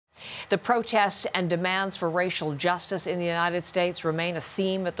The protests and demands for racial justice in the United States remain a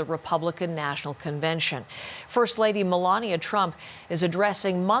theme at the Republican National Convention. First Lady Melania Trump is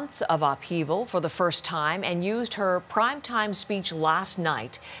addressing months of upheaval for the first time and used her primetime speech last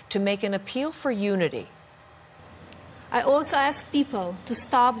night to make an appeal for unity. I also ask people to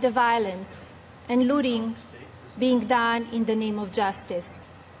stop the violence and looting being done in the name of justice,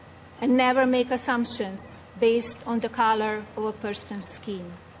 and never make assumptions based on the color of a person's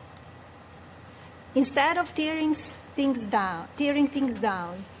skin. Instead of tearing things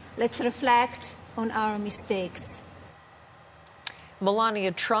down, let's reflect on our mistakes.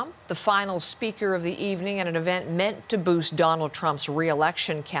 Melania Trump, the final speaker of the evening at an event meant to boost Donald Trump's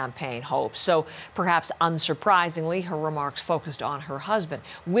re-election campaign hopes. So perhaps unsurprisingly, her remarks focused on her husband,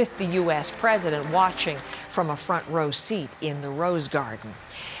 with the U.S. president watching from a front row seat in the Rose Garden.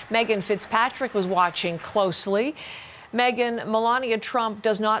 Megan Fitzpatrick was watching closely. Megan, Melania Trump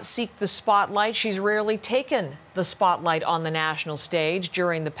does not seek the spotlight. She's rarely taken the spotlight on the national stage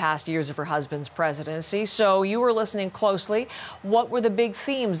during the past years of her husband's presidency. So you were listening closely. What were the big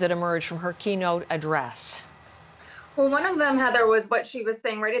themes that emerged from her keynote address? Well, one of them, Heather, was what she was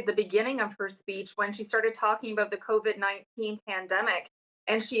saying right at the beginning of her speech when she started talking about the COVID-19 pandemic.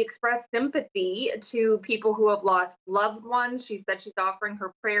 And she expressed sympathy to people who have lost loved ones. She said she's offering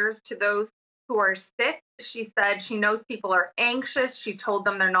her prayers to those who are sick. She said she knows people are anxious. She told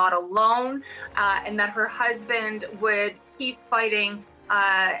them they're not alone, and that her husband would keep fighting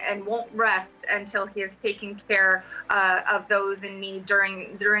and won't rest until he has taken care of those in need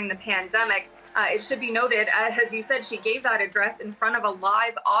during the pandemic. It should be noted, as you said, she gave that address in front of a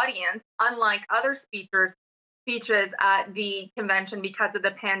live audience, unlike other speeches at the convention because of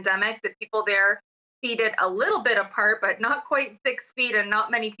the pandemic. The people there seated a little bit apart, but not quite 6 feet, and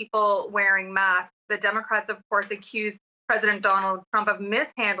not many people wearing masks. The Democrats, of course, accused President Donald Trump of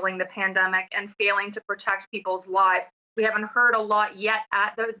mishandling the pandemic and failing to protect people's lives. We haven't heard a lot yet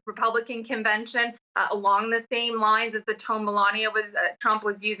at the Republican convention along the same lines as the tone Trump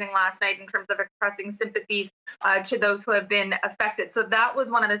was using last night in terms of expressing sympathies to those who have been affected. So that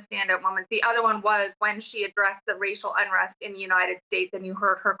was one of the standout moments. The other one was when she addressed the racial unrest in the United States, and you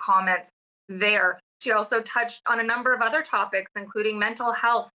heard her comments there. She also touched on a number of other topics, including mental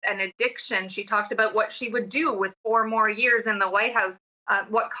health and addiction. She talked about what she would do with 4 more years in the White House,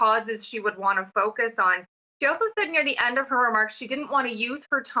 what causes she would want to focus on. She also said near the end of her remarks she didn't want to use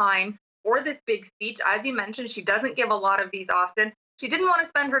her time for this big speech. As you mentioned, she doesn't give a lot of these often. She didn't want to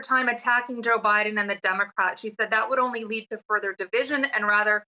spend her time attacking Joe Biden and the Democrats. She said that would only lead to further division, and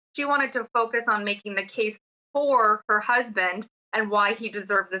rather she wanted to focus on making the case for her husband and why he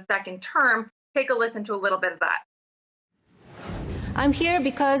deserves a second term. Take a listen to a little bit of that. I'm here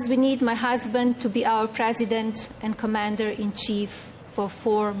because we need my husband to be our president and commander-in-chief for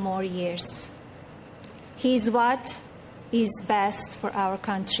 4 more years. He is what is best for our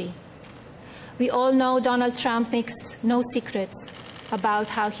country. We all know Donald Trump makes no secrets about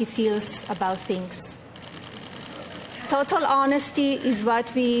how he feels about things. Total honesty is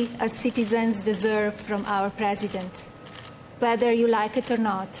what we as citizens deserve from our president. Whether you like it or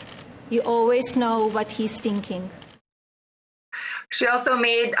not, you always know what he's thinking. She also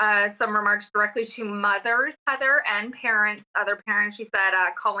made some remarks directly to mothers, Heather, and parents, other parents, she said,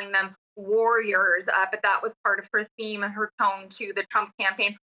 calling them warriors. But that was part of her theme and her tone to the Trump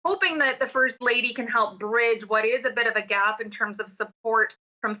campaign, hoping that the First Lady can help bridge what is a bit of a gap in terms of support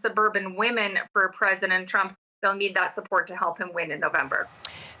from suburban women for President Trump. They'll need that support to help him win in November.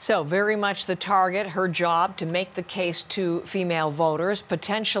 So very much the target, her job to make the case to female voters,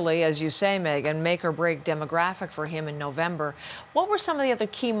 potentially, as you say, Megan, make or break demographic for him in November. What were some of the other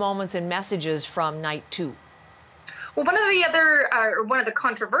key moments and messages from night 2? Well, one of the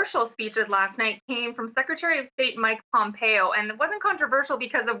controversial speeches last night came from Secretary of State Mike Pompeo, and it wasn't controversial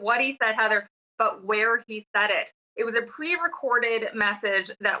because of what he said, Heather, but where he said it. It was a pre-recorded message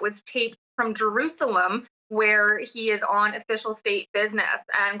that was taped from Jerusalem, where he is on official state business,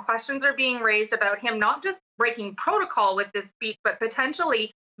 and questions are being raised about him not just breaking protocol with this speech, but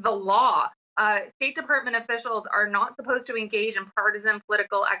potentially the law. State Department officials are not supposed to engage in partisan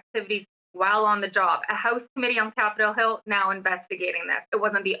political activities while on the job. A House committee on Capitol Hill now investigating this. It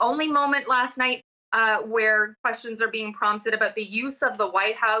wasn't the only moment last night where questions are being prompted about the use of the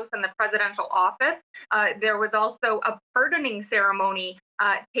White House and the presidential office. There was also a pardoning ceremony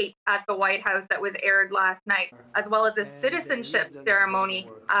taped at the White House that was aired last night, as well as a citizenship ceremony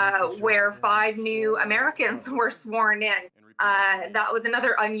where 5 new Americans were sworn in. That was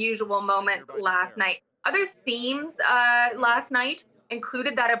another unusual moment last night. Other themes last night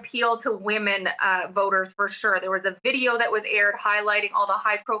included that appeal to women voters for sure. There was a video that was aired highlighting all the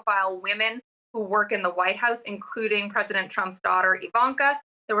high-profile women who work in the White House, including President Trump's daughter, Ivanka.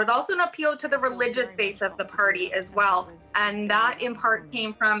 There was also an appeal to the religious base of the party as well. And that in part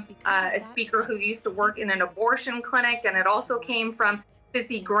came from a speaker who used to work in an abortion clinic. And it also came from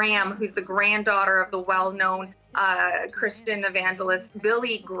Sissy Graham, who's the granddaughter of the well-known Christian evangelist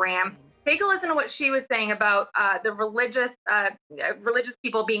Billy Graham. Take a listen to what she was saying about the religious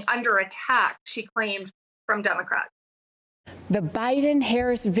people being under attack, she claimed, from Democrats. The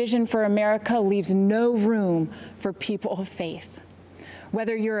Biden-Harris vision for America leaves no room for people of faith.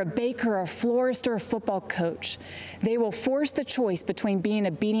 Whether you're a baker, a florist, or a football coach, they will force the choice between being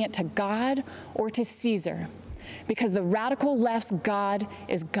obedient to God or to Caesar, because the radical left's God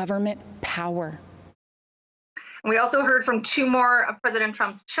is government power. We also heard from two more of President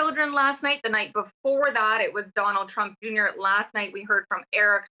Trump's children last night. The night before that, it was Donald Trump Jr. Last night, we heard from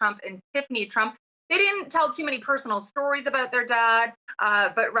Eric Trump and Tiffany Trump. They didn't tell too many personal stories about their dad,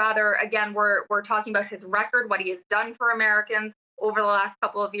 but rather, again, we're talking about his record, what he has done for Americans over the last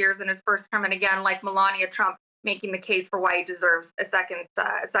couple of years in his first term. And again, like Melania Trump, making the case for why he deserves a second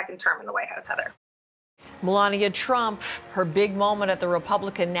term in the White House, Heather. Melania Trump, her big moment at the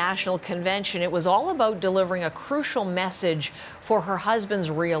Republican National Convention, it was all about delivering a crucial message for her husband's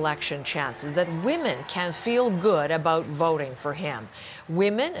re-election chances, that women can feel good about voting for him.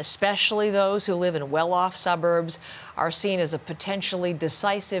 Women, especially those who live in well-off suburbs, are seen as a potentially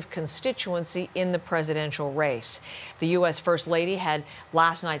decisive constituency in the presidential race. The U.S. First Lady had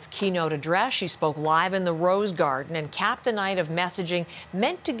last night's keynote address. She spoke live in the Rose Garden and capped a night of messaging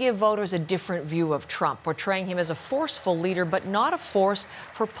meant to give voters a different view of Trump, portraying him as a forceful leader but not a force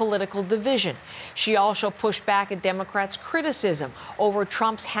for political division. She also pushed back at Democrats' criticism over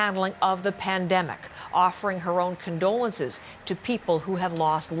Trump's handling of the pandemic, offering her own condolences to people who have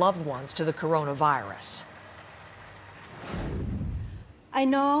lost loved ones to the coronavirus. I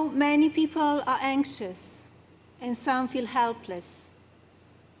know many people are anxious and some feel helpless.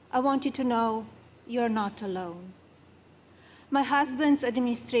 I want you to know you're not alone. My husband's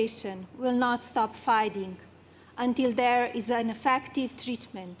administration will not stop fighting until there is an effective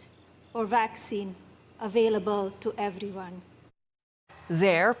treatment or vaccine available to everyone.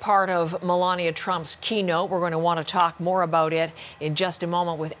 They're part of Melania Trump's keynote. We're going to want to talk more about it in just a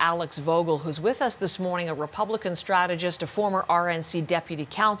moment with Alex Vogel, who's with us this morning, a Republican strategist, a former RNC deputy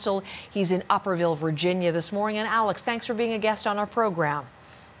counsel. He's in Upperville, Virginia this morning. And Alex, thanks for being a guest on our program.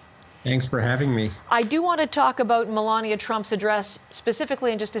 Thanks for having me. I do want to talk about Melania Trump's address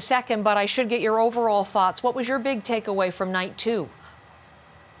specifically in just a second, but I should get your overall thoughts. What was your big takeaway from night two?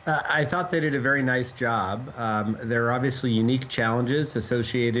 I thought they did a very nice job. There are obviously unique challenges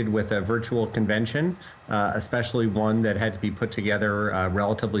associated with a virtual convention, especially one that had to be put together,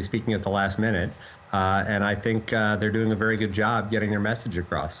 relatively speaking, at the last minute. And I think they're doing a very good job getting their message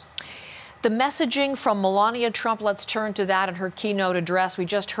across. The messaging from Melania Trump, let's turn to that in her keynote address. We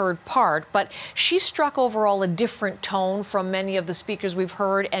just heard part, but she struck overall a different tone from many of the speakers we've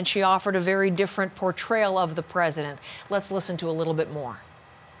heard, and she offered a very different portrayal of the president. Let's listen to a little bit more.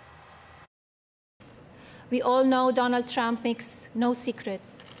 We all know Donald Trump makes no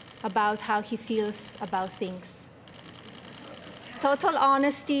secrets about how he feels about things. Total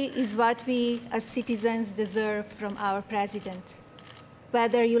honesty is what we as citizens deserve from our president.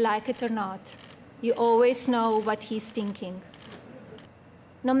 Whether you like it or not, you always know what he's thinking.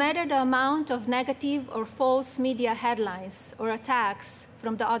 No matter the amount of negative or false media headlines or attacks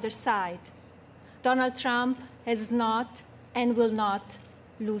from the other side, Donald Trump has not and will not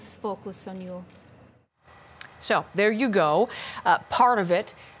lose focus on you. So there you go. Part of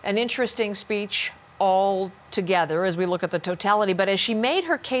it, an interesting speech all together as we look at the totality. But as she made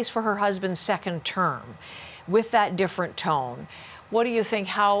her case for her husband's second term with that different tone, what do you think?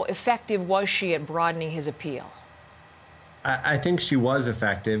 How effective was she at broadening his appeal? I think she was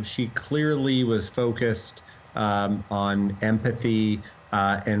effective. She clearly was focused on empathy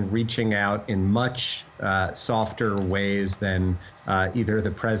and reaching out in much softer ways than either the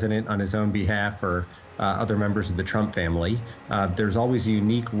president on his own behalf or other members of the Trump family. There's always a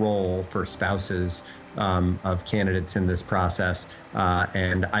unique role for spouses of candidates in this process.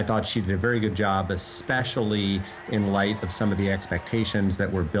 And I thought she did a very good job, especially in light of some of the expectations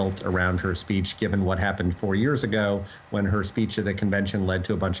that were built around her speech, given what happened 4 years ago when her speech at the convention led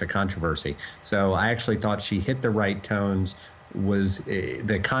to a bunch of controversy. So I actually thought she hit the right tones. Was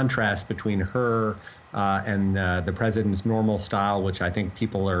the contrast between her and the president's normal style, which I think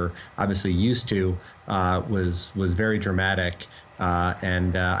people are obviously used to, was very dramatic.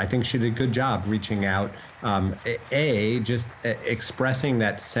 And I think she did a good job reaching out, just expressing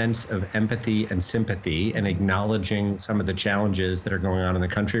that sense of empathy and sympathy and acknowledging some of the challenges that are going on in the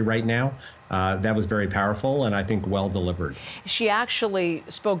country right now. That was very powerful and I think well delivered. She actually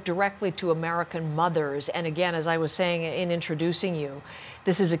spoke directly to American mothers. And again, as I was saying in introducing you,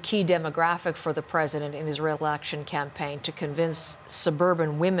 this is a key demographic for the president in his re-election campaign to convince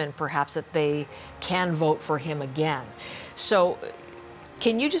suburban women, perhaps, that they can vote for him again. So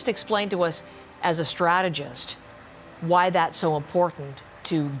can you just explain to us, as a strategist, why that's so important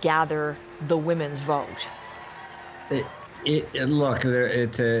to gather the women's vote? Look,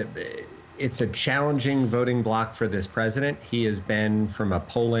 it's a challenging voting bloc for this president. He has been, from a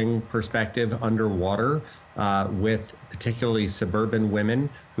polling perspective, underwater with particularly suburban women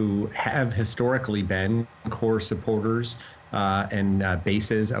who have historically been core supporters and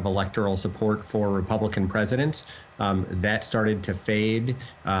bases of electoral support for Republican presidents. That started to fade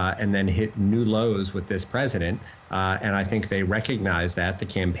and then hit new lows with this president. And I think they recognize that, the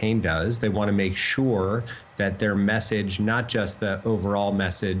campaign does. They want to make sure that their message, not just the overall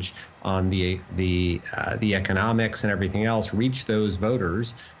message on the economics and everything else, reach those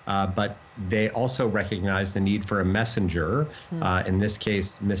voters, but they also recognize the need for a messenger, in this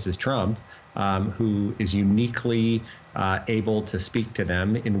case, Mrs. Trump, who is uniquely able to speak to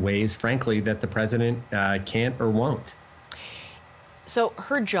them in ways, frankly, that the president can't or won't. So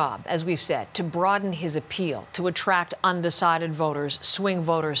her job, as we've said, to broaden his appeal, to attract undecided voters, swing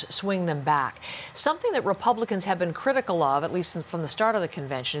them back. Something that Republicans have been critical of, at least from the start of the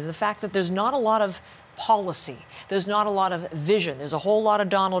convention, is the fact that there's not a lot of policy. There's not a lot of vision. There's a whole lot of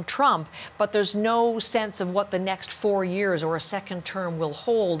Donald Trump, but there's no sense of what the next 4 years or a second term will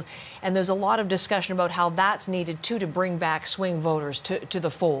hold. And there's a lot of discussion about how that's needed, too, to bring back swing voters to the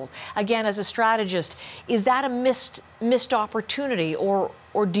fold. Again, as a strategist, is that a missed opportunity, or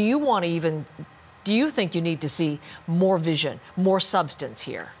do you want to even, do you think you need to see more vision, more substance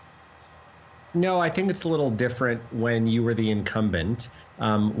here? No, I think it's a little different when you were the incumbent.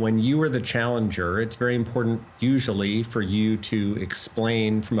 When you were the challenger, it's very important usually for you to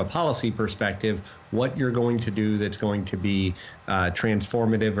explain from a policy perspective what you're going to do that's going to be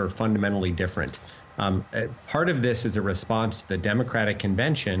transformative or fundamentally different. Part of this is a response to the Democratic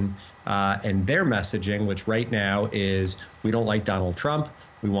convention and their messaging, which right now is, we don't like Donald Trump.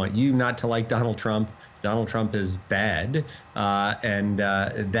 We want you not to like Donald Trump. Donald Trump is bad, and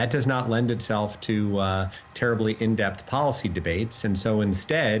that does not lend itself to terribly in-depth policy debates. And so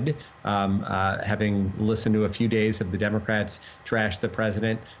instead, having listened to a few days of the Democrats trash the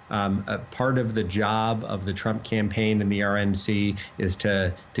president, part of the job of the Trump campaign and the RNC is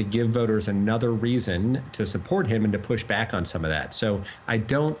to give voters another reason to support him and to push back on some of that. So I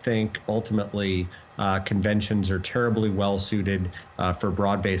don't think ultimately conventions are terribly well suited for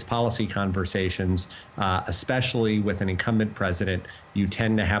broad-based policy conversations, especially with an incumbent president. You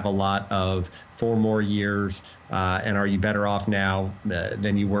tend to have a lot of 4 more years, and are you better off now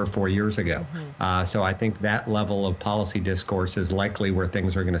than you were 4 years ago? So I think that level of policy discourse is likely where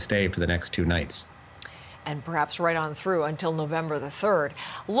things are going to stay for the next 2 nights. And perhaps right on through until November the 3rd.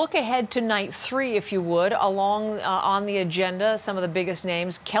 Look ahead to night 3, if you would. Along on the agenda, some of the biggest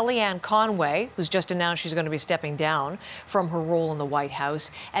names: Kellyanne Conway, who's just announced she's going to be stepping down from her role in the White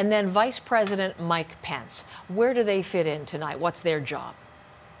House, and then Vice President Mike Pence. Where do they fit in tonight? What's their job?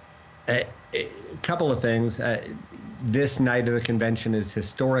 A couple of things. This night of the convention is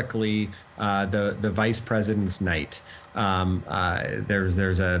historically the vice president's night.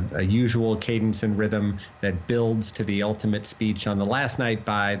 There's a usual cadence and rhythm that builds to the ultimate speech on the last night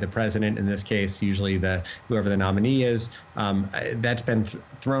by the president, in this case, usually whoever the nominee is. That's been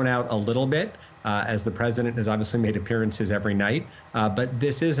thrown out a little bit, as the president has obviously made appearances every night. But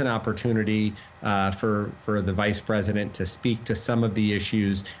this is an opportunity for the vice president to speak to some of the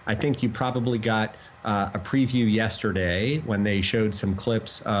issues. I think you probably got a preview yesterday when they showed some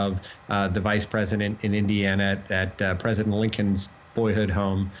clips of the vice president in Indiana at President Lincoln's boyhood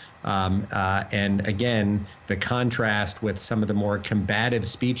home. And again, the contrast with some of the more combative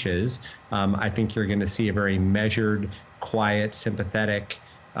speeches, I think you're going to see a very measured, quiet, sympathetic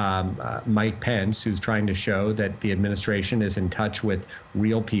Mike Pence, who's trying to show that the administration is in touch with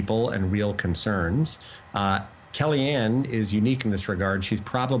real people and real concerns. Kellyanne is unique in this regard. She's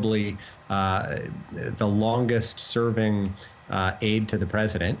probably the longest serving aide to the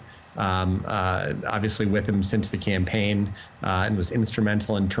president, obviously with him since the campaign, and was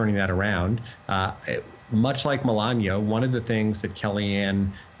instrumental in turning that around. Much like Melania, one of the things that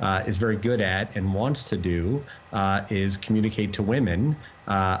Kellyanne is very good at and wants to do is communicate to women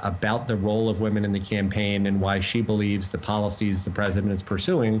about the role of women in the campaign and why she believes the policies the president is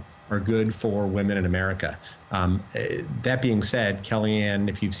pursuing are good for women in America. That being said, Kellyanne,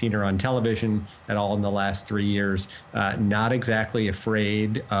 if you've seen her on television at all in the last 3 years, not exactly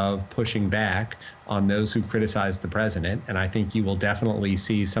afraid of pushing back on those who criticize the president. And I think you will definitely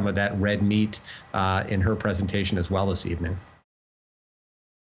see some of that red meat in her presentation as well this evening.